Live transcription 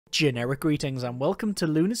Generic greetings and welcome to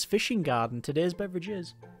Luna's Fishing Garden. Today's beverage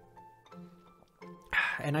is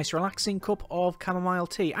a nice relaxing cup of chamomile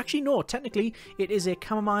tea. Actually, no, technically it is a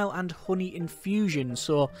chamomile and honey infusion.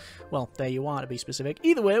 So, well, there you are to be specific.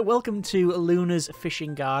 Either way, welcome to Luna's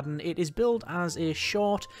Fishing Garden. It is billed as a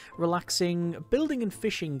short, relaxing building and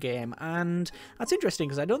fishing game. And that's interesting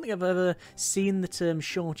because I don't think I've ever seen the term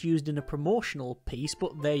short used in a promotional piece,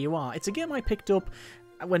 but there you are. It's a game I picked up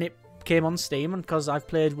when it came on Steam, and because I've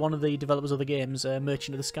played one of the developers of the games,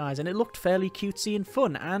 Merchant of the Skies, and it looked fairly cutesy and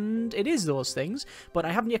fun, and it is those things, but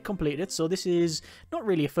I haven't yet completed it, so this is not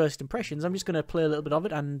really a first impressions. I'm just going to play a little bit of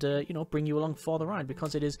it and, you know, bring you along for the ride,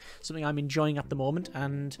 because it is something I'm enjoying at the moment,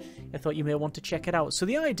 and I thought you may want to check it out. So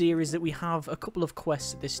the idea is that we have a couple of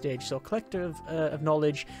quests at this stage. So Collector of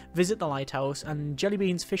Knowledge, Visit the Lighthouse, and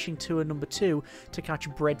Jellybean's Fishing Tour number 2 to catch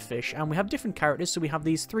breadfish, and we have different characters. So we have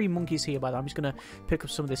these 3 monkeys here, by the way. I'm just going to pick up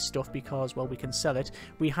some of this stuff because, well, we can sell it.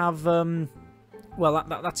 We have, well,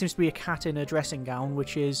 that seems to be a cat in a dressing gown,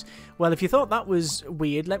 which is, well, if you thought that was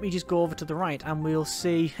weird, let me just go over to the right and we'll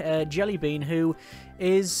see Jellybean, who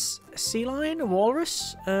is a sea lion, a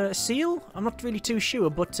walrus, a seal? I'm not really too sure,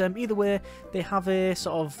 but either way, they have a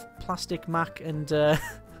sort of plastic mac and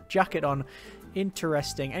jacket on.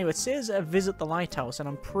 Interesting. Anyway, it says visit the lighthouse, and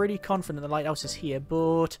I'm pretty confident the lighthouse is here,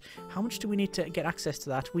 but how much do we need to get access to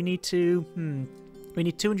that? We need to, we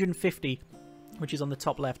need 250, which is on the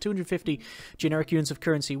top left. 250 generic units of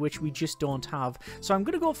currency, which we just don't have. So I'm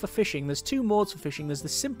going to go for fishing. There's 2 modes for fishing. There's the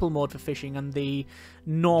simple mode for fishing and the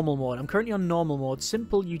normal mode. I'm currently on normal mode.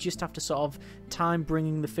 Simple, you just have to sort of time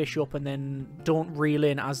bringing the fish up and then don't reel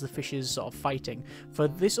in as the fish is sort of fighting. For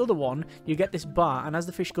this other one, you get this bar, and as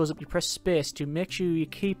the fish goes up, you press space to make sure you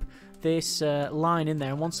keep this line in there,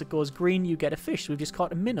 and once it goes green you get a fish. So we've just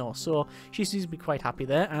caught a minnow, so she seems to be quite happy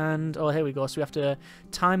there. And oh, here we go, so we have to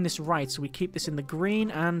time this right, so we keep this in the green,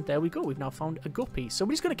 and there we go, we've now found a guppy. So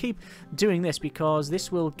we're just going to keep doing this because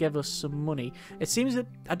this will give us some money. It seems that,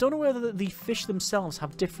 I don't know whether the fish themselves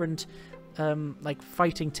have different like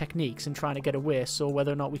fighting techniques in trying to get away, so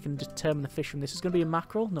whether or not we can determine the fish from this. Is going to be a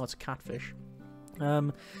mackerel? No, it's a catfish.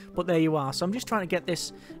 But there you are. So I'm just trying to get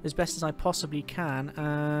this as best as I possibly can,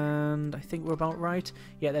 and I think we're about right.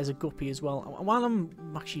 Yeah, there's a guppy as well. While I'm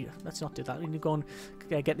actually, let's not do that. I need to go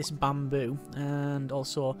and get this bamboo and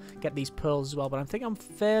also get these pearls as well. But I think I'm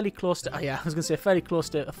fairly close to, yeah, I was going to say fairly close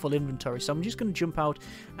to a full inventory. So I'm just going to jump out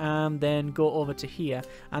and then go over to here,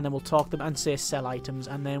 and then we'll talk them and say sell items,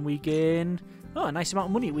 and then we gain, oh, a nice amount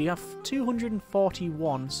of money. We have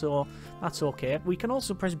 241, so that's okay. We can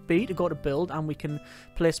also press B to go to build, and we can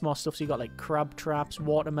place more stuff. So you got like crab traps,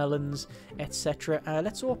 watermelons, etc.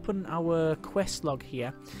 Let's open our quest log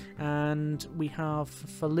here, and we have,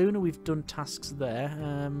 for Luna, we've done tasks there.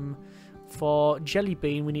 For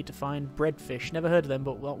Jellybean, we need to find breadfish. Never heard of them,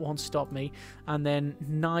 but that won't stop me. And then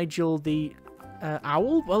Nigel the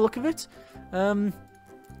owl, by the look of it.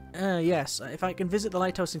 Yes, if I can visit the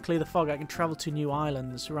lighthouse and clear the fog, I can travel to new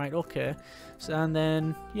islands. Right, okay. So, and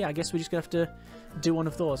then, yeah, I guess we're just going to have to do one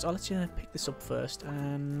of those. Oh, let's pick this up first,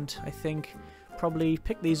 and I think probably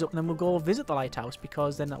pick these up, and then we'll go visit the lighthouse,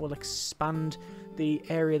 because then that will expand the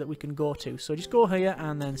area that we can go to. So just go here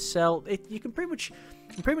and then sell. You can pretty much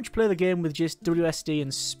play the game with just WSD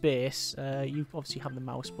and space. You obviously have the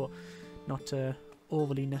mouse, but not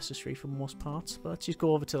overly necessary for most parts. But let's just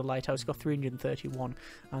go over to the lighthouse. It's got 331,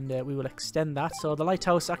 and we will extend that. So the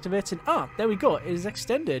lighthouse activates, and there we go. It is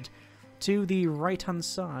extended to the right hand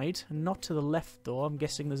side, not to the left though. I'm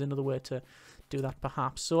guessing there's another way to do that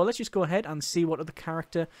perhaps. So let's just go ahead and see what other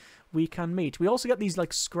character we can meet. We also get these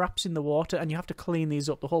like scraps in the water, and you have to clean these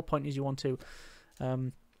up. The whole point is you want to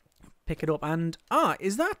pick it up. And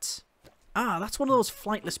is that that's one of those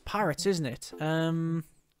flightless pirates, isn't it?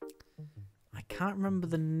 I can't remember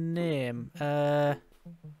the name.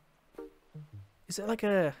 Is it like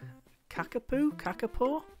a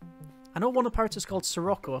Kakapo? I know one of the pirates is called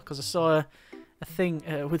Sirocco, because I saw a thing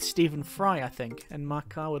with Stephen Fry, I think, and Mark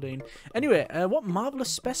Carwadine. Anyway, what marvellous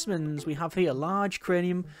specimens we have here. Large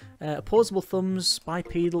cranium, opposable thumbs,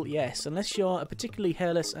 bipedal, yes. Unless you're a particularly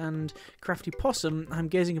hairless and crafty possum, I'm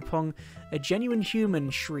gazing upon a genuine human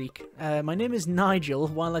shriek. My name is Nigel,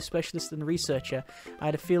 wildlife specialist and researcher. I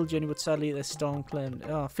had a field journey, but sadly the storm claimed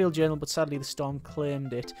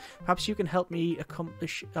it. Perhaps you can help me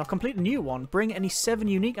complete a new one. Bring any 7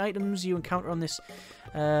 unique items you encounter on this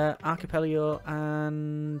archipelago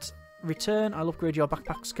and return. I'll upgrade your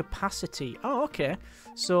backpack's capacity. Oh, okay.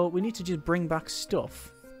 So we need to just bring back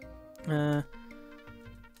stuff.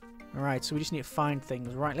 Alright, so we just need to find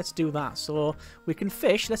things. Right, let's do that. So we can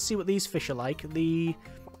fish. Let's see what these fish are like. The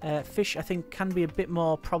fish, I think, can be a bit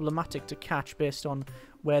more problematic to catch based on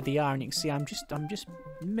where they are, and you can see I'm just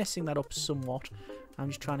messing that up somewhat. I'm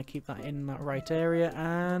just trying to keep that in that right area,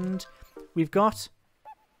 and we've got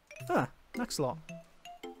an axolot.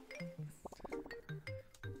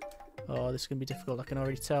 Oh, this is going to be difficult, I can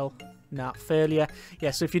already tell. Nah, failure.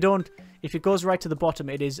 Yeah, so if it goes right to the bottom,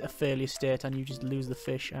 it is a failure state, and you just lose the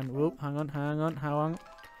fish. And, whoop, hang on.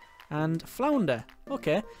 And flounder.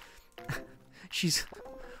 Okay. She's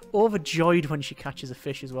overjoyed when she catches a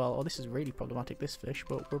fish as well. Oh, this is really problematic, this fish,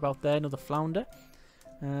 but we're about there. Another flounder.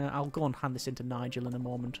 I'll go and hand this into Nigel in a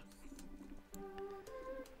moment.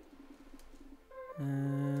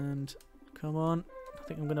 And, come on. I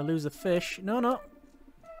think I'm going to lose the fish. No.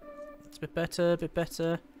 It's a bit better,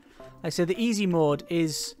 Like I said, the easy mode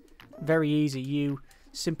is very easy. You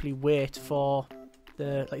simply wait for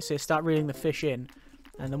the, like I say, start reeling the fish in,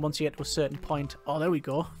 and then once you get to a certain point, oh, there we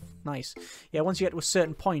go, nice. Yeah, once you get to a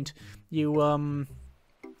certain point, you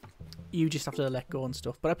just have to let go and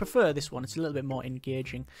stuff. But I prefer this one; it's a little bit more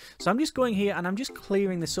engaging. So I'm just going here and I'm just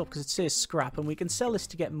clearing this up because it says scrap, and we can sell this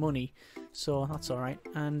to get money, so that's all right.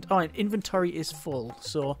 And oh, inventory is full,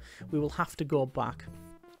 so we will have to go back.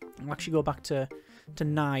 I'll actually go back to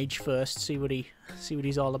Nige first, see what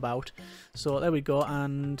he's all about. So there we go,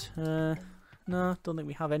 and no, don't think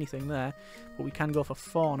we have anything there, but we can go for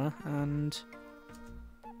fauna. And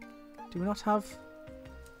do we not have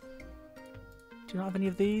any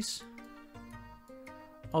of these?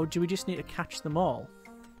 Oh, do we just need to catch them all?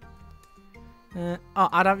 Add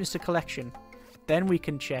items to collection, then we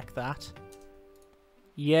can check that.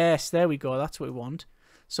 Yes, there we go, that's what we want.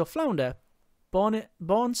 So flounder.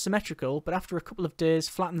 Born symmetrical, but after a couple of days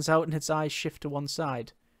flattens out and its eyes shift to one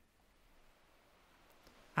side.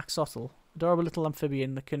 Axolotl. Adorable little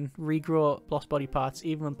amphibian that can regrow lost body parts,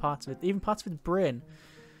 even parts of its brain.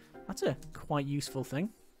 That's a quite useful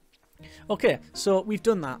thing. Okay, so we've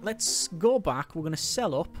done that. Let's go back. We're going to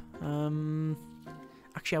sell up.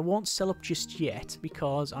 Actually, I won't sell up just yet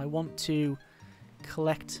because I want to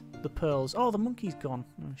collect the pearls. Oh, the monkey's gone.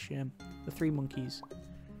 Oh, shame. The 3 monkeys.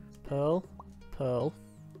 Pearl.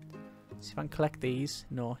 See if I can collect these.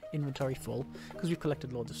 No, inventory full, because we've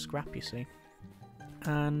collected loads of scrap, you see.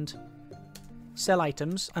 And sell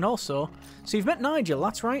items. And also, so you've met Nigel,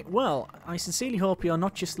 that's right. Well, I sincerely hope you're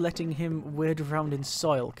not just letting him wade around in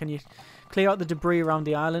soil. Can you clear out the debris around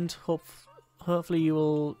the island? Hopefully you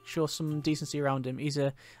will show some decency around him. He's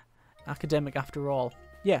a academic after all.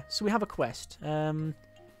 Yeah, so we have a quest.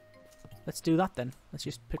 Let's do that then. Let's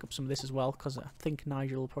just pick up some of this as well, because I think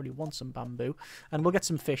Nigel will probably want some bamboo. And we'll get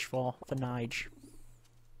some fish for Nige.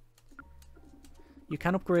 You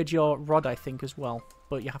can upgrade your rod, I think, as well.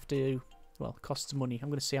 But you have to, well, it costs money. I'm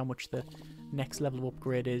going to see how much the next level of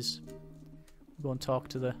upgrade is. We'll go and talk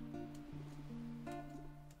to the...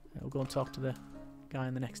 guy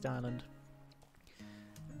in the next island.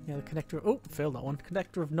 Yeah, the connector... Oh, failed that one.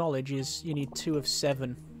 Connector of knowledge is you need 2 of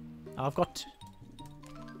 7. I've got...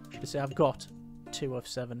 I've got 2 of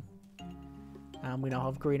 7. And we now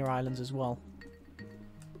have greener islands as well.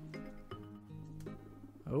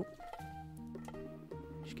 Oh.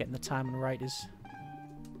 Just getting the timing right is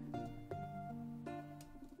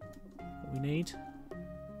what we need.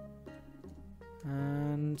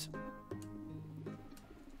 And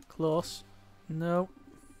close. No.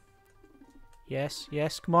 Yes,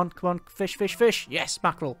 come on, fish. Yes,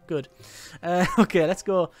 mackerel, good. Okay, let's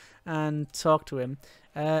go and talk to him.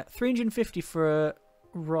 350 for a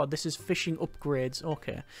rod. This is fishing upgrades.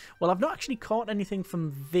 Okay. Well, I've not actually caught anything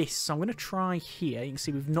from this, so I'm going to try here. You can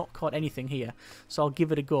see we've not caught anything here, so I'll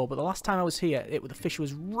give it a go. But the last time I was here, the fish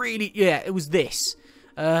was really... Yeah, it was this.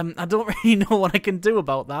 I don't really know what I can do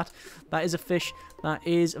about that. That is a fish that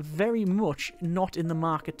is very much not in the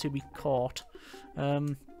market to be caught.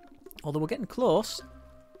 Although we're getting close.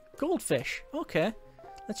 Goldfish. Okay.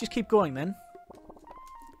 Let's just keep going then.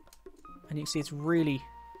 And you can see it's really,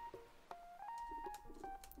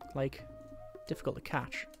 like, difficult to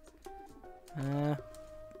catch.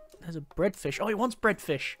 There's a breadfish. Oh, he wants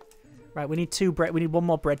breadfish. Right, we need 2 bread. We need 1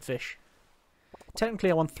 more breadfish. Technically,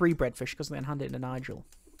 I want 3 breadfish because I can hand it to Nigel.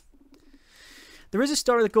 There is a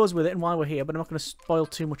story that goes with it, and while we're here, but I'm not going to spoil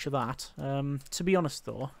too much of that. To be honest,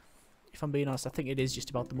 though, if I'm being honest, I think it is just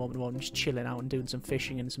about the moment I'm just chilling out and doing some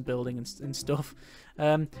fishing and some building and stuff.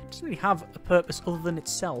 It doesn't really have a purpose other than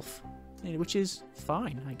itself, which is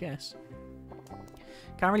fine, I guess.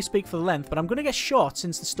 Can't really speak for the length, but I'm going to get short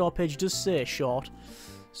since the store page does say short.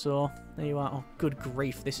 So, there you are. Oh, good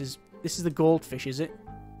grief. This is the goldfish, is it?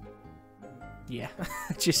 Yeah.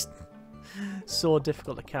 Just so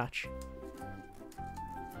difficult to catch.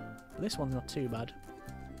 But this one's not too bad.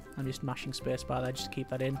 I'm just mashing spacebar there just to keep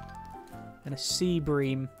that in. And a sea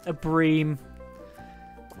bream. A bream.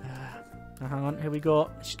 Hang on, here we go.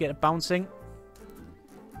 Let's just get it bouncing.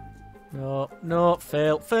 No, no,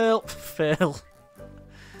 fail, fail, fail.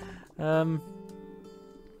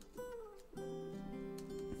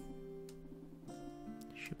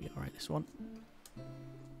 Should be alright, this one.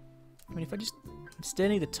 I mean, if I just stay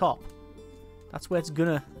near the top, that's where it's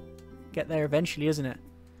gonna get there eventually, isn't it?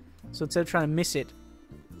 So instead of trying to miss it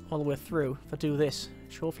all the way through, if I do this,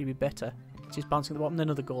 it should hopefully be better. It's just bouncing at the bottom, then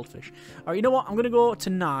another goldfish. Alright, you know what? I'm gonna go to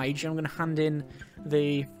Nige, and I'm gonna hand in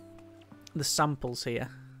the samples here.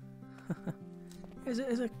 Is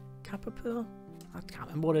it a caterpillar? I can't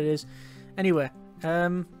remember what it is. Anyway,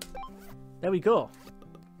 there we go.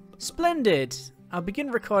 Splendid! I'll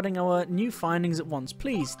begin recording our new findings at once.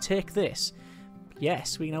 Please take this.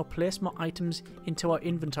 Yes, we can now place more items into our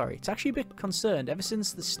inventory. It's actually a bit concerned. Ever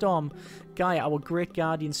since the storm, Gaia, our great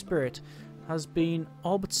guardian spirit, has been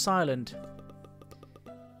all but silent.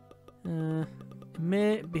 It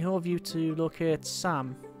may behoove you to locate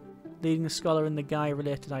Sam, leading the scholar in the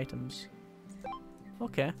Gaia-related items.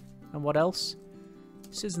 Okay, and what else?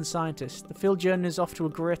 Citizen scientist. The field journey is off to a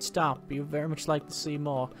great start, but you'd very much like to see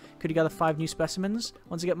more. Could you gather 5 new specimens?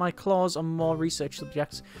 Once I get my claws on more research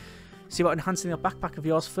subjects, see about enhancing that backpack of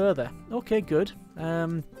yours further. Okay, good.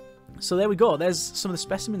 So there we go. There's some of the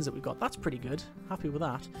specimens that we've got. That's pretty good. Happy with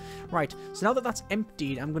that. Right, so now that that's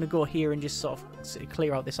emptied, I'm going to go here and just sort of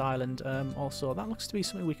clear out this island. Also, that looks to be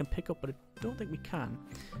something we can pick up, but I don't think we can.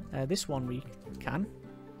 This one we can.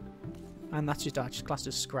 And that's just classed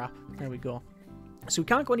as scrap. There we go. So we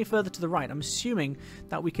can't go any further to the right. I'm assuming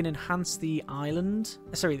that we can enhance the island.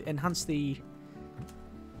 Sorry, enhance the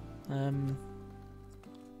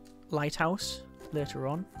lighthouse later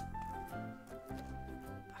on.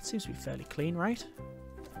 That seems to be fairly clean, right?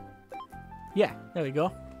 Yeah, there we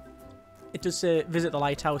go. It does say visit the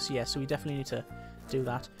lighthouse, yeah, so we definitely need to do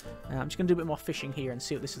that. I'm just going to do a bit more fishing here and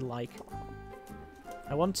see what this is like.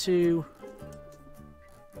 I want to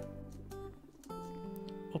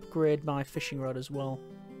upgrade my fishing rod as well.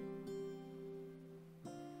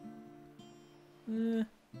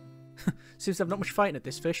 Seems to have not much fighting at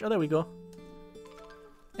this fish. Oh, there we go.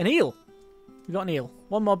 An eel! We got an eel.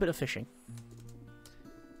 One more bit of fishing.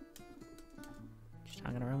 Just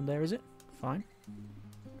hanging around there, is it? Fine.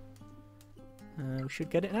 We should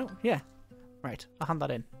get it now. Yeah. Right, I'll hand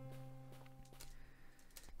that in.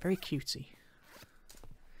 Very cutesy.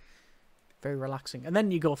 Very relaxing. And then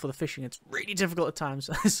you go for the fishing. It's really difficult at times.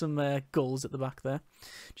 There's some gulls at the back there.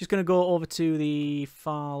 Just going to go over to the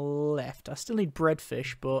far left. I still need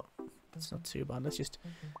breadfish, but that's not too bad. Let's just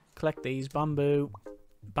collect these. Bamboo.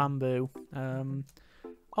 Bamboo.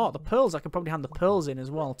 Oh, the pearls. I could probably hand the pearls in as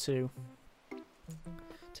well to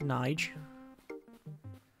Nige.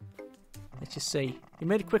 Let's just see. You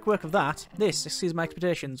made a quick work of that. This exceeds my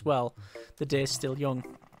expectations. Well, the day's still young.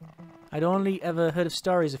 I'd only ever heard of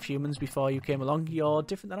stories of humans before you came along. You're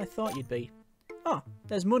different than I thought you'd be. Oh,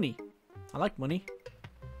 there's money. I like money.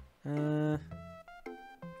 I'm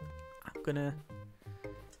gonna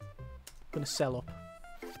sell up.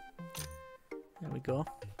 There we go.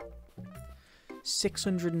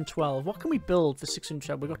 612. What can we build for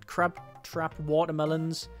 612? We've got crab trap,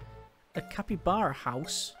 watermelons, a capybara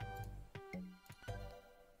house.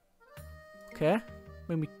 Okay. I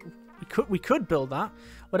mean, we could build that.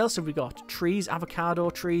 What else have we got? Trees, avocado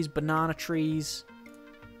trees, banana trees.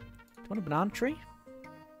 Do you want a banana tree?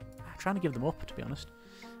 I'm trying to give them up, to be honest.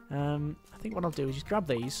 I think what I'll do is just grab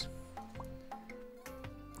these.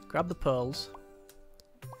 Grab the pearls.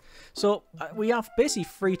 So we are basically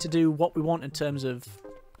free to do what we want in terms of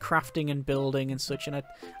crafting and building and such. And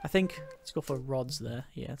I think let's go for rods there.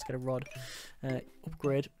 Yeah, let's get a rod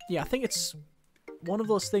upgrade. Yeah, I think it's one of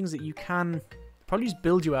those things that you can probably just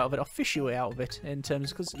build you out of it or fish your way out of it in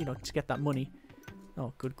terms because you know to get that money.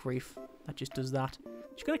 Oh, good grief! That just does that.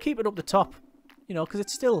 Just gonna keep it up the top, you know, because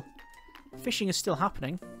it's still fishing is still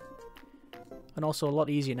happening. And also a lot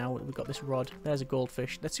easier now we've got this rod. There's a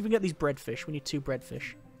goldfish. Let's see if we can get these breadfish. We need 2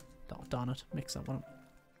 breadfish. Oh, darn it. Mix that one up.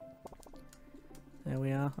 There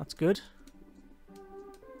we are. That's good.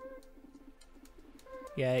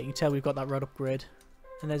 Yeah, you can tell we've got that rod upgrade.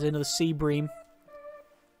 And there's another sea bream.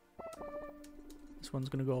 This one's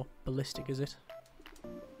going to go ballistic, is it?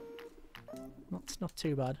 Not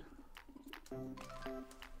too bad.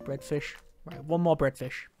 Breadfish. Right, one more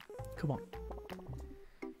breadfish. Come on.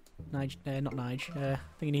 Nige, not Nige. I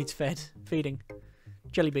think he needs feeding.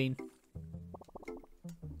 Jelly bean.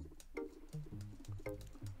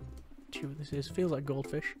 See what this is. Feels like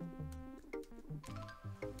goldfish.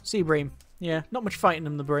 Sea bream. Yeah, not much fighting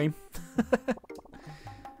in the bream.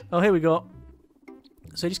 Oh, here we go.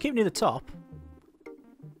 So just keep near the top.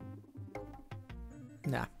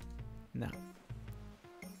 Nah. No.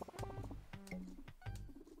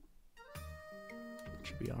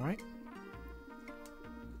 Should be alright.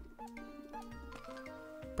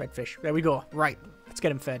 Breadfish. There we go. Right. Let's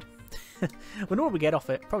get him fed. We know what we get off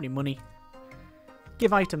it. Probably money.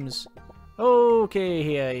 Give items. Okay,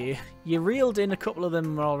 here. You reeled in a couple of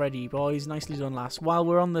them already, boys. Nicely done, lass. While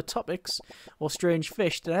we're on the topics or strange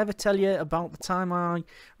fish, did I ever tell you about the time I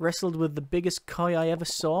wrestled with the biggest koi I ever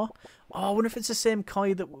saw? Oh, I wonder if it's the same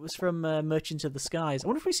koi that was from Merchant of the Skies. I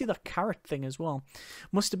wonder if we see that carrot thing as well.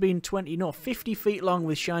 Must have been 50 feet long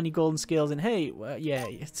with shiny golden scales. And hey, yeah,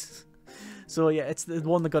 it's... So yeah, it's the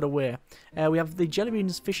one that got away. We have the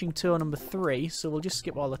Jellybeans fishing tour number 3, so we'll just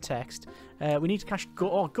skip all the text. We need to catch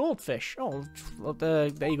goldfish. Oh, there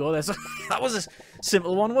you go. There's that was a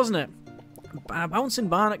simple one, wasn't it? Bouncing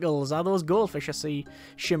barnacles. Are those goldfish I see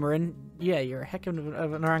shimmering? Yeah, you're a heck of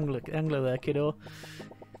an angler there, kiddo.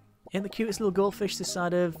 Ain't the cutest little goldfish this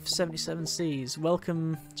side of 77 seas.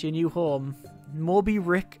 Welcome to your new home, Moby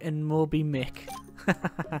Rick and Moby Mick.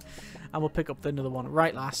 And we'll pick up another one.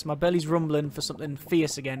 Right, lass, my belly's rumbling for something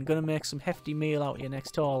fierce again. Gonna make some hefty meal out of you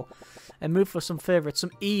next haul. And move for some favourites.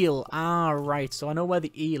 Some eel. Ah, right. So I know where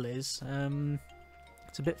the eel is.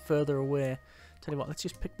 It's a bit further away. Tell you what, let's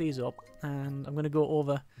just pick these up. And I'm gonna go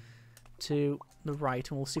over to the right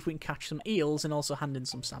and we'll see if we can catch some eels and also hand in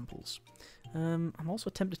some samples. I'm also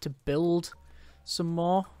tempted to build some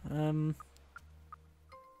more.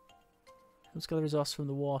 Let's get the resource from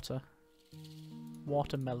the water.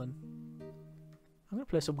 Watermelon. I'm going to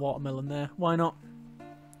place a watermelon there. Why not?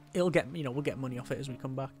 It'll get, we'll get money off it as we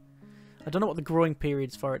come back. I don't know what the growing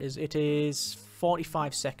periods for it is. It is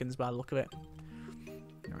 45 seconds by the look of it.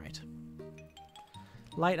 Alright.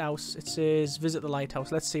 Lighthouse. It says visit the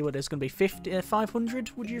lighthouse. Let's see what it's going to be.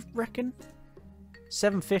 500, would you reckon?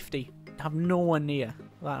 750. I have nowhere near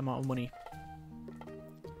that amount of money.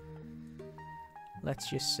 Let's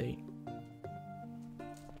just see.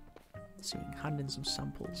 Let's see if we can hand in some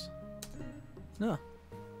samples. No,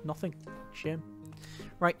 nothing. Shame.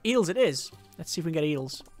 Right, eels it is. Let's see if we can get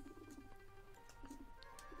eels.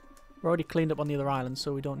 We're already cleaned up on the other island,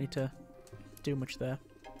 so we don't need to do much there.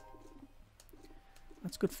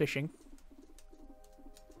 That's good fishing.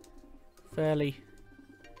 Fairly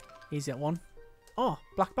easy at one. Oh,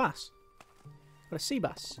 black bass. Got a sea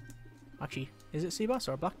bass. Actually, is it sea bass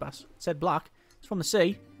or a black bass? It said black. It's from the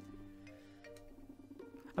sea.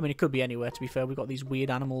 I mean, it could be anywhere, to be fair. We've got these weird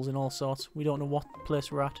animals and all sorts. We don't know what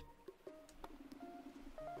place we're at.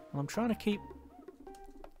 Well, I'm trying to keep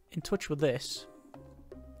in touch with this.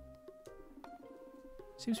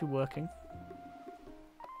 Seems to be working.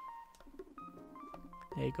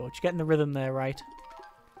 There you go. Just getting the rhythm there, right?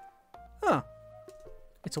 Huh.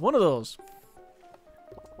 It's one of those.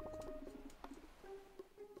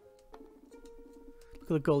 Look at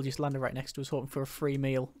the gull just landed right next to us, hoping for a free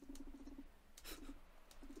meal.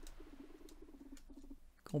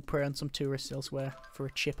 Go prey on some tourists elsewhere for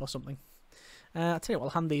a chip or something. I'll tell you what,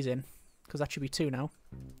 I'll hand these in, because that should be 2 now.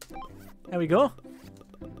 There we go.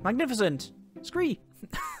 Magnificent. Scree.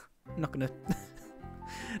 Not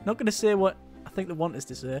gonna say what I think they want us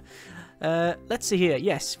to say. Let's see here.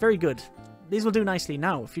 Yes, very good. These will do nicely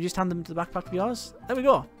now. If you just hand them to the backpack of yours. There we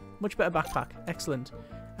go. Much better backpack. Excellent.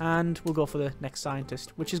 And we'll go for the next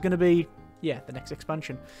scientist, which is going to be, yeah, the next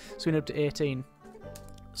expansion. So we're up to 18.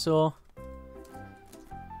 So...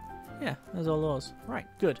 yeah, there's all those. Right,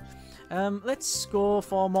 good. Let's go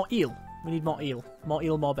for more eel. We need more eel. More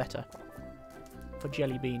eel, more better. For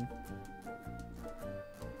Jelly Bean.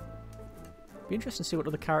 Be interesting to see what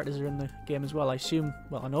other characters are in the game as well. I assume,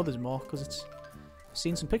 well, I know there's more because I've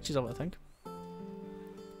seen some pictures of it, I think.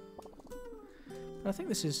 But I think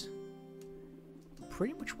this is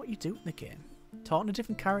pretty much what you do in the game. Talking to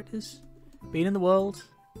different characters, being in the world,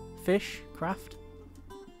 fish, craft.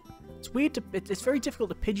 It's weird to... it's very difficult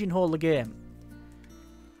to pigeonhole the game.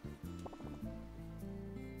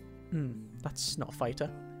 That's not a fighter.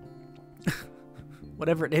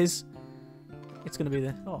 Whatever it is, it's going to be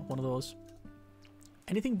the... oh, one of those.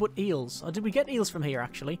 Anything but eels. Or did we get eels from here,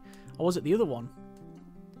 actually? Or was it the other one?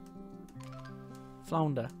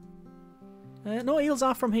 Flounder. No, eels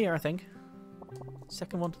are from here, I think.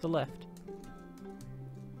 Second one to the left.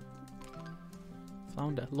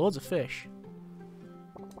 Flounder. Loads of fish.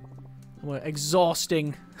 We're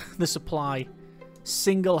exhausting the supply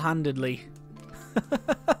single-handedly.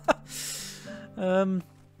 I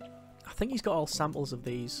think he's got all samples of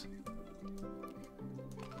these.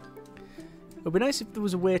 It would be nice if there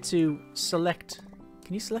was a way to select...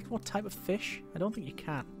 can you select what type of fish? I don't think you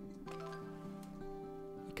can.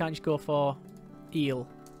 You can't just go for eel.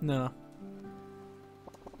 No.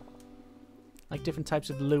 like different types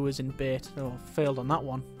of lures and bait. Oh, failed on that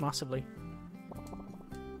one massively.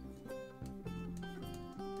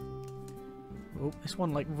 Oh, this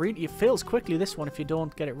one like really it fails quickly. This one if you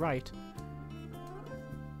don't get it right.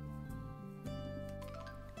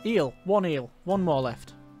 Eel, one more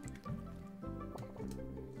left.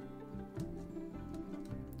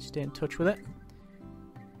 Stay in touch with it.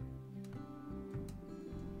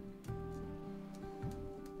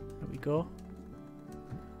 There we go.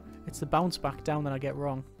 It's the bounce back down that I get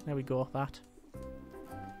wrong. There we go, that.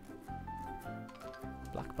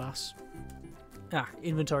 Black bass. Ah,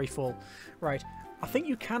 inventory full. Right, I think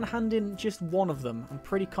you can hand in just one of them. I'm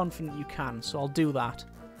pretty confident you can, so I'll do that.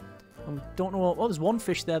 I don't know... Oh, there's one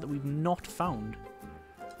fish there that we've not found.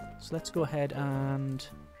 So let's go ahead and...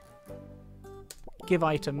 give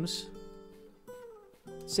items.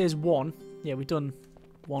 It says one. Yeah, we've done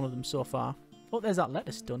one of them so far. Oh, there's that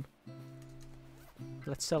lettuce done.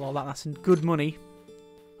 Let's sell all that. That's good money.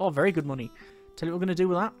 Oh, very good money. Tell you what we're going to do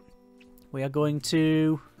with that. We are going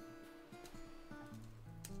to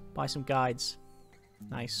buy some guides.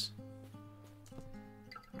 Nice.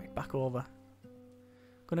 Right, back over.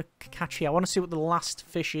 Going to catch here. I want to see what the last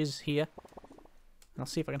fish is here. And I'll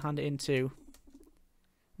see if I can hand it into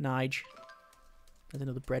Nige. There's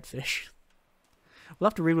another breadfish. We'll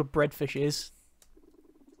have to read what breadfish is.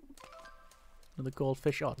 Another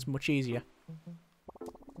goldfish. Oh, it's much easier.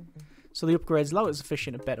 So the upgrades allow us to fish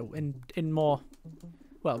in a better, in more,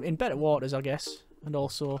 well, in better waters, I guess, and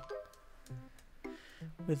also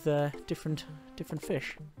with different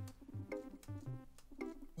fish.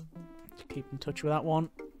 Just keep in touch with that one.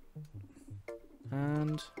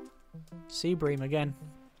 And sea bream again.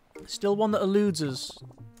 Still one that eludes us.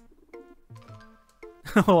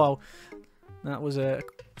 Oh wow, that was a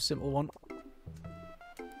simple one.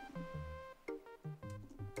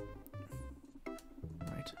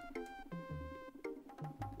 Right.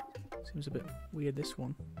 Seems a bit weird, this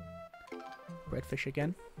one. Breadfish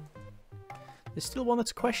again. There's still one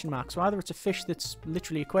that's a question mark, so either it's a fish that's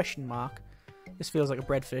literally a question mark. This feels like a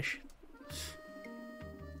breadfish.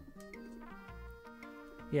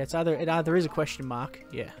 Yeah, it either is a question mark,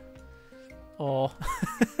 yeah, or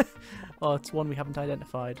oh, it's one we haven't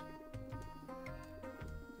identified.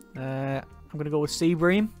 I'm gonna go with sea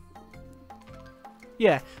bream.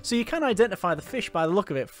 Yeah, so you can identify the fish by the look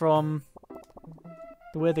of it from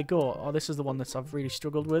the way they go. Oh, this is the one that I've really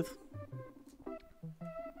struggled with.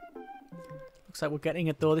 Looks like we're getting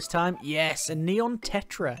it though this time. Yes, a neon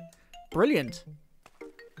tetra. Brilliant.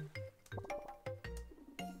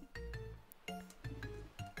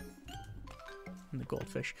 And the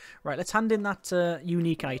goldfish. Right, let's hand in that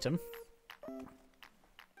unique item.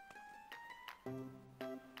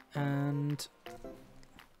 And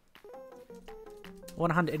I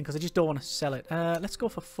want to hand it in because I just don't want to sell it. Let's go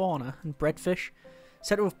for fauna and breadfish.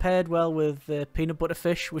 Said to have paired well with peanut butter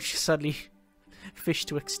fish, which is sadly fish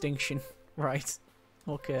to extinction. Right.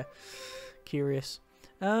 Okay. Curious.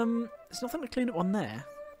 There's nothing to clean up on there.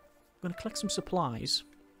 I'm going to collect some supplies.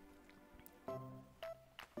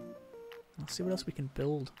 Let's see what else we can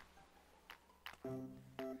build.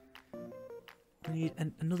 I need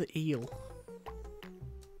another eel.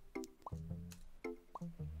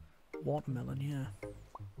 Watermelon, yeah.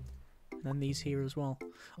 And then these here as well.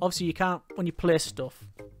 Obviously you can't, when you place stuff,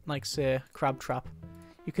 like say crab trap,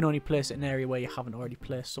 you can only place it in an area where you haven't already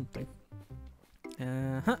placed something.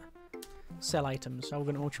 Sell items. How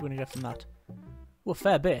much are we going to get from that? Well, a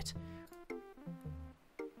fair bit.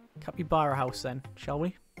 Capybara house then, shall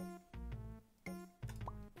we?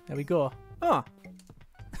 There we go. Oh!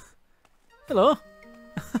 Hello!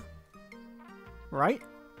 Right.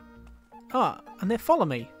 Oh, and they follow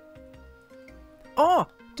me. Oh!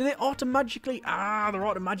 Do they automagically... Ah, they're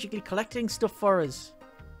automagically collecting stuff for us.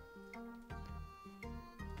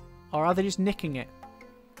 Or are they just nicking it?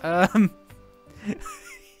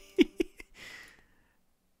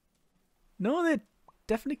 No, they're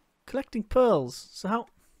definitely collecting pearls. So how...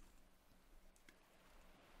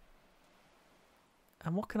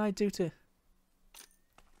 And what can I do to...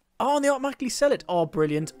 Oh, and they automatically sell it. Oh,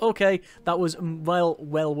 brilliant. Okay, that was well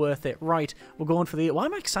worth it. Right, we're going for the... Why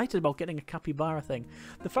am I excited about getting a capybara thing?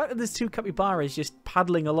 The fact that there's two capybaras just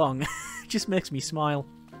paddling along just makes me smile.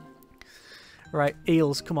 Right,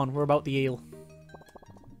 eels. Come on, we're about the eel.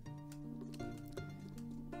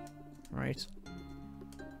 Right.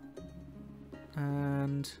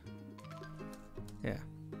 And... yeah.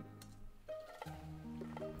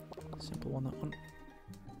 Simple one, that one.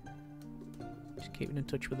 Just keeping in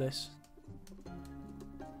touch with this.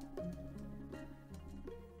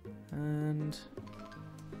 And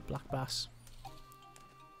black bass.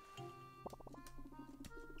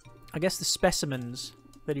 I guess the specimens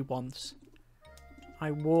that he wants,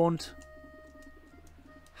 I won't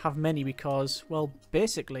have many because, well,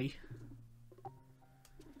 basically,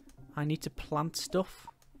 I need to plant stuff.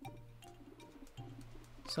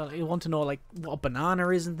 So he'll want to know, like, what a banana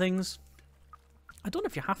is and things. I don't know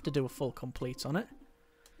if you have to do a full complete on it.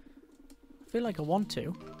 I feel like I want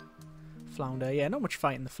to. Flounder, yeah, not much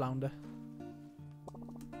fighting the flounder.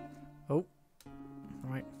 Oh,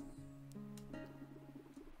 alright.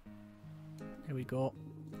 Here we go.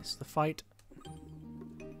 This is the fight.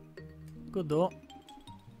 Good though.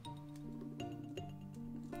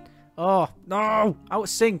 Oh, no! Out of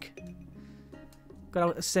sync! Got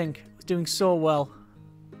out of sync. I was doing so well.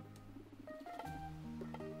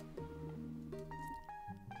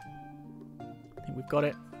 I think we've got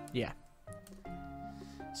it. Yeah.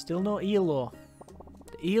 Still no eel though.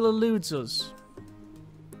 The eel eludes us.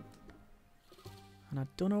 And I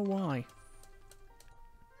don't know why.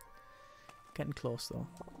 Getting close though.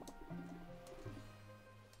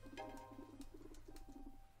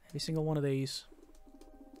 Every single one of these.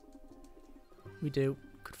 We do.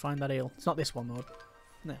 Could find that eel. It's not this one though.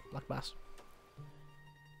 No, black bass.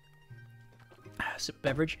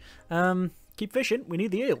 Beverage. Keep fishing. We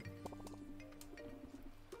need the eel.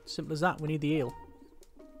 Simple as that. We need the eel.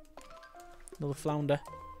 Another flounder.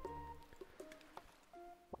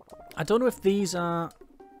 I don't know if these are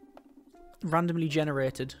randomly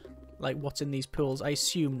generated, like what's in these pools. I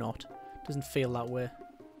assume not. Doesn't feel that way.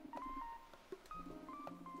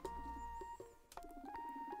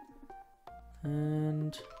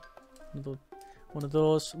 And another one of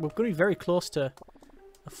those. We're going to be very close to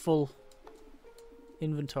a full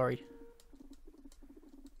inventory.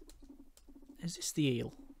 Is this the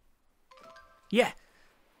eel? Yeah!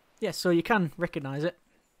 Yeah, so you can recognise it.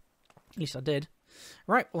 At least I did.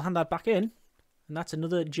 Right, we'll hand that back in. And that's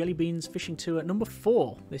another Jelly Beans fishing tour at number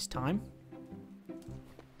 4 this time.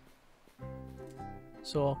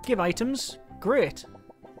 So, give items. Great.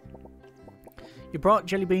 You brought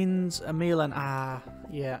Jelly Beans a meal and... Ah,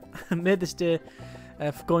 yeah. Made this day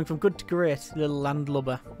going from good to great, little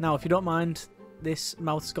landlubber. Now, if you don't mind, this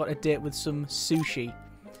mouth's got a date with some sushi.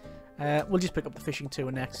 We'll just pick up the fishing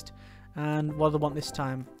tour next. And what do they want this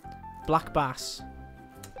time? Black bass.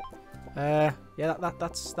 Yeah,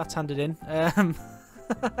 that's handed in.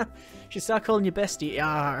 Should start calling you bestie.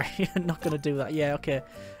 Ah, you're not going to do that. Yeah, okay.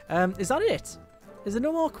 Is that it? Is there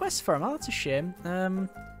no more quests for him? Oh, that's a shame.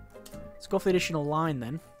 Let's go for the additional line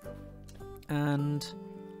then. And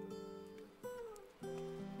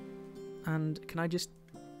can I just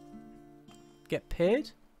get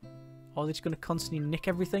paid? Or are they just going to constantly nick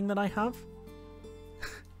everything that I have?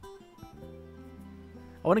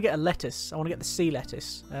 I want to get a lettuce. I want to get the sea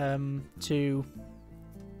lettuce to...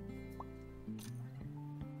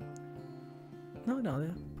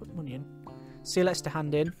 No, put money in. Sea lettuce to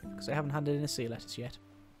hand in, because I haven't handed in a sea lettuce yet.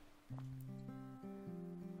 I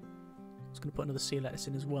was going to put another sea lettuce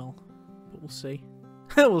in as well, but we'll see.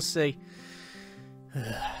 We'll see.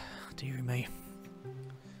 Dear me.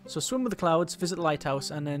 So swim with the clouds, visit the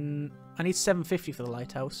lighthouse, and then I need 750 for the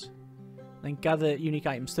lighthouse. Then gather unique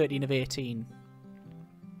items, 13 of 18.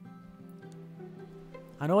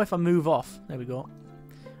 I know if I move off, there we go.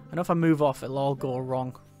 I know if I move off, it'll all go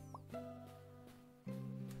wrong.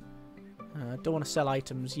 Don't want to sell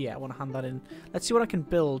items yet. I want to hand that in. Let's see what I can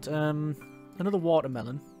build. Another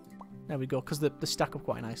watermelon. There we go, because they stack up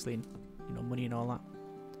quite nicely in, you know, money and all that.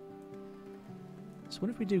 So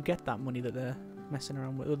what if we do get that money that they're messing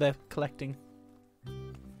around with, or they're collecting?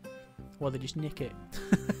 Or they just nick it.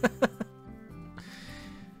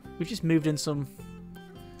 We've just moved in some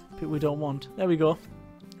people we don't want. There we go.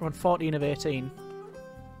 We're on 14 of 18.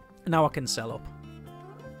 And now I can sell up.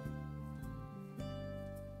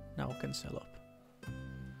 Now I can sell up.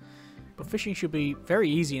 But fishing should be very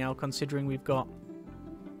easy now, considering we've got...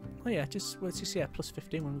 Oh yeah, let's just yeah, plus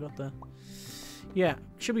 15 when we got the... Yeah,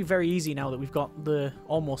 should be very easy now that we've got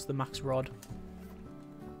almost the max rod.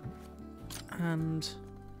 And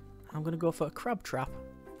I'm going to go for a crab trap.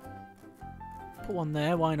 Put one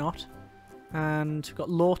there, why not? And we've got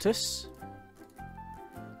lotus.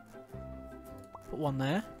 Put one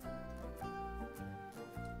there.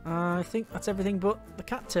 I think that's everything but the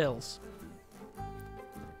cattails,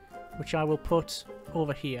 which I will put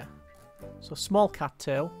over here. So small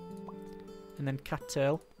cattail, and then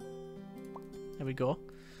cattail. There we go.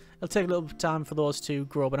 It'll take a little bit of time for those to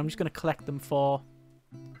grow, but I'm just going to collect them for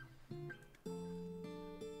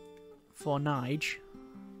Nige.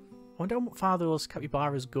 I wonder how far those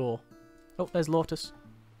capybaras go. Oh, there's lotus.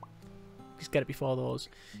 Just get it before those.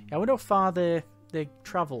 Yeah, I wonder how far they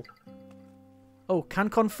travel. Oh, can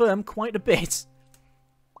confirm quite a bit.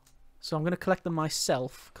 So I'm going to collect them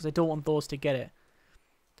myself, because I don't want those to get it.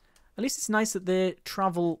 At least it's nice that they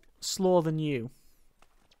travel slower than you.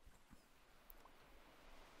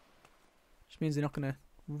 Which means they're not going to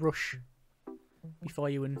rush before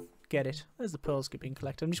you and get it. There's the pearls being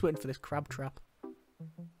collected. I'm just waiting for this crab trap.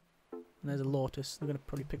 And there's a lotus. They're going to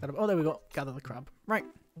probably pick that up. Oh, there we go. Gather the crab. Right.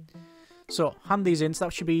 So, hand these in. So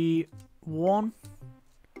that should be 1,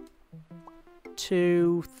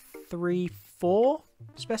 2, 3, 4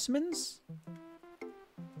 specimens?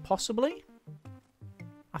 Possibly?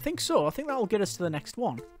 I think so. I think that'll get us to the next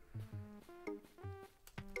one.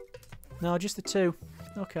 No, just the 2.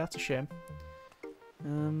 Okay, that's a shame.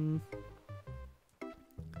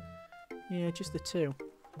 Yeah, just the 2.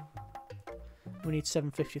 We need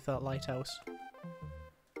 750 for that lighthouse.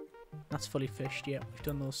 That's fully fished. Yeah, we've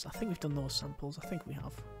done those. I think we've done those samples. I think we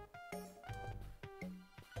have.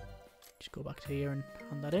 Just go back to here and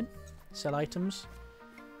hand that in. Sell items.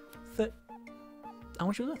 How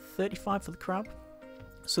much was it? 35 for the crab.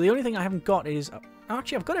 So the only thing I haven't got is...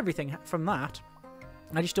 Actually, I've got everything from that.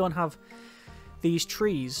 I just don't have these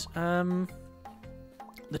trees. The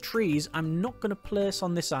trees, I'm not going to place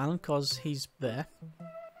on this island because he's there.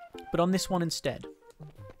 But on this one instead.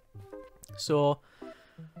 So...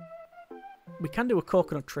 We can do a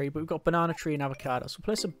coconut tree, but we've got a banana tree and avocado. So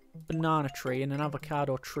place a banana tree and an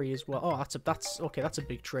avocado tree as well. Oh, that's a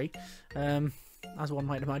big tree, as one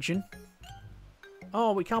might imagine.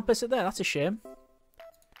 Oh, we can't place it there. That's a shame.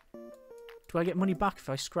 Do I get money back if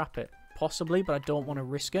I scrap it? Possibly, but I don't want to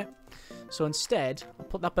risk it. So instead, I'll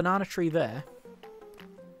put that banana tree there,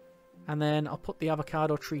 and then I'll put the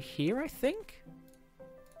avocado tree here, I think.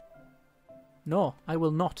 No, I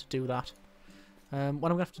will not do that. What I'm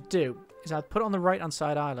going to have to do is I'll put it on the right-hand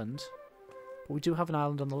side island. But we do have an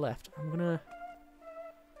island on the left.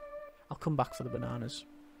 I'll come back for the bananas.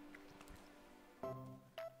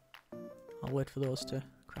 I'll wait for those to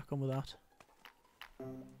crack on with that.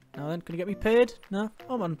 Now then, can you get me paid? No?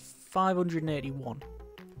 Oh, I'm on 581.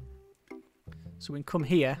 So we can come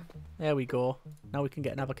here. There we go. Now we can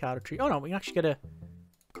get an avocado tree. Oh no, we can actually get a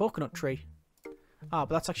coconut tree. Ah,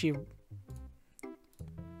 but that's actually...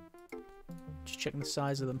 Just checking the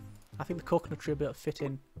size of them. I think the coconut tree will be able to fit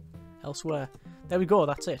in elsewhere. There we go,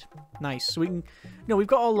 that's it. Nice. So we can... we've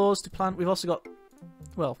got all those to plant. We've also got...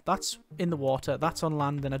 Well, that's in the water. That's on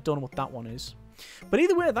land, and I don't know what that one is. But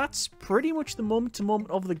either way, that's pretty much the moment-to-moment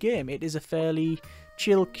of the game. It is a fairly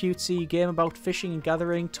chill, cutesy game about fishing and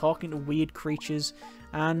gathering, talking to weird creatures.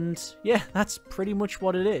 And, yeah, that's pretty much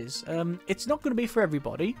what it is. It's not going to be for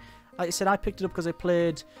everybody. Like I said, I picked it up because I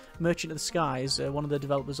played Merchant of the Skies, one of the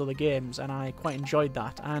developers of the games, and I quite enjoyed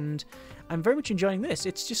that. And I'm very much enjoying this.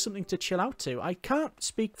 It's just something to chill out to. I can't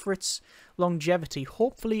speak for its longevity.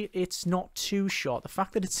 Hopefully, it's not too short. The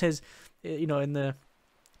fact that it says, in the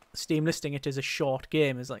Steam listing, it is a short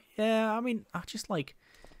game is like, yeah, I mean, I just like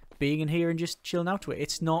being in here and just chilling out to it.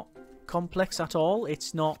 It's not complex at all.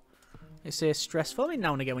 It's not, let's say, stressful. I mean,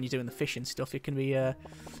 now and again when you're doing the fishing stuff, it can be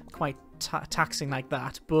quite taxing like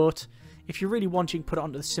that. But if you really want, you can put it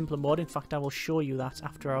onto the simpler mode. In fact, I will show you that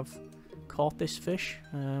after I've caught this fish.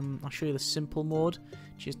 I'll show you the simple mode,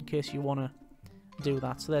 just in case you want to do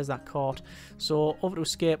that. So there's that caught. So over to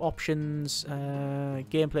escape, options,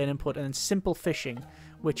 gameplay and input, and then simple fishing,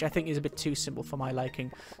 which I think is a bit too simple for my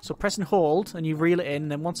liking. So press and hold, and you reel it in,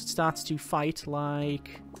 and then once it starts to fight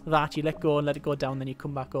like that, you let go and let it go down, then you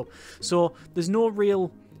come back up. So there's no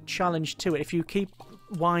real challenge to it. If you keep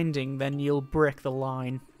winding, then you'll break the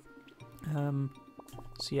line. So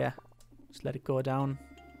yeah, just let it go down.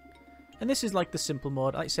 And this is like the simple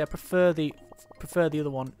mode. Like I say, I prefer the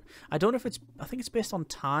other one. I don't know if it's... I think it's based on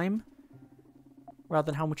time rather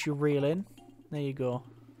than how much you reel in. There you go.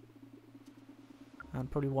 And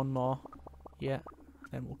probably one more. Yeah.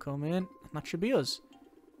 Then we'll come in. And that should be us.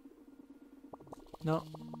 No.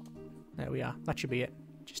 There we are. That should be it.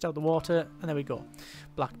 Just out the water. And there we go.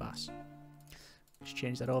 Black bass. Just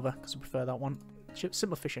change that over because I prefer that one.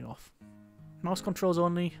 Simple fishing off. Mouse controls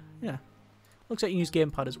only. Yeah. Looks like you can use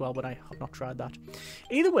gamepad as well, but I have not tried that.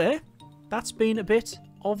 Either way, that's been a bit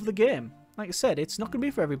of the game. Like I said, it's not going to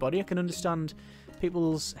be for everybody. I can understand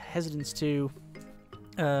people's hesitance to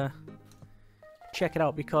check it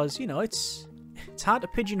out because, it's hard to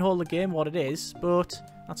pigeonhole the game what it is, but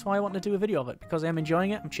that's why I want to do a video of it, because I am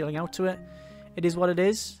enjoying it, I'm chilling out to it. It is what it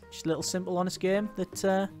is, just a little simple, honest game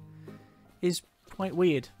that is quite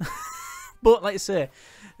weird. But, like I say,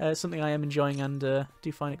 something I am enjoying and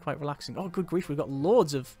do find it quite relaxing. Oh, good grief, we've got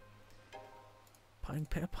loads of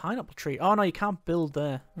pineapple tree. Oh, no, you can't build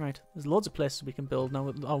there. Right, there's loads of places we can build now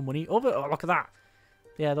with our money. Oh, look at that.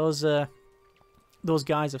 Yeah, those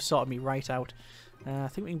guys have sorted me right out. I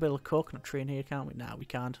think we can build a coconut tree in here, can't we? No, we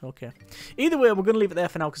can't. Okay. Either way, we're going to leave it there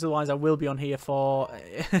for now, because otherwise I will be on here for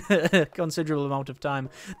a considerable amount of time.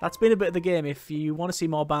 That's been a bit of the game. If you want to see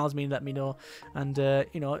more battles, let me know. And,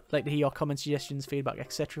 you know, I'd like to hear your comments, suggestions, feedback,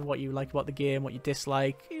 etc. What you like about the game, what you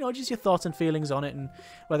dislike. You know, just your thoughts and feelings on it, and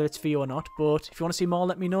whether it's for you or not. But if you want to see more,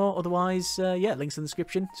 let me know. Otherwise, yeah, links in the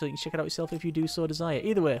description, so you can check it out yourself if you do so desire.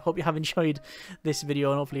 Either way, hope you have enjoyed this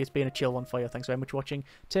video, and hopefully it's been a chill one for you. Thanks very much for watching.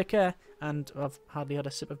 Take care. And I've hardly had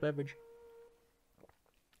a sip of beverage.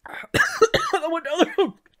 That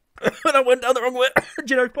went down the wrong way.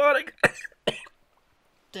 Generic panic.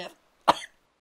 Death.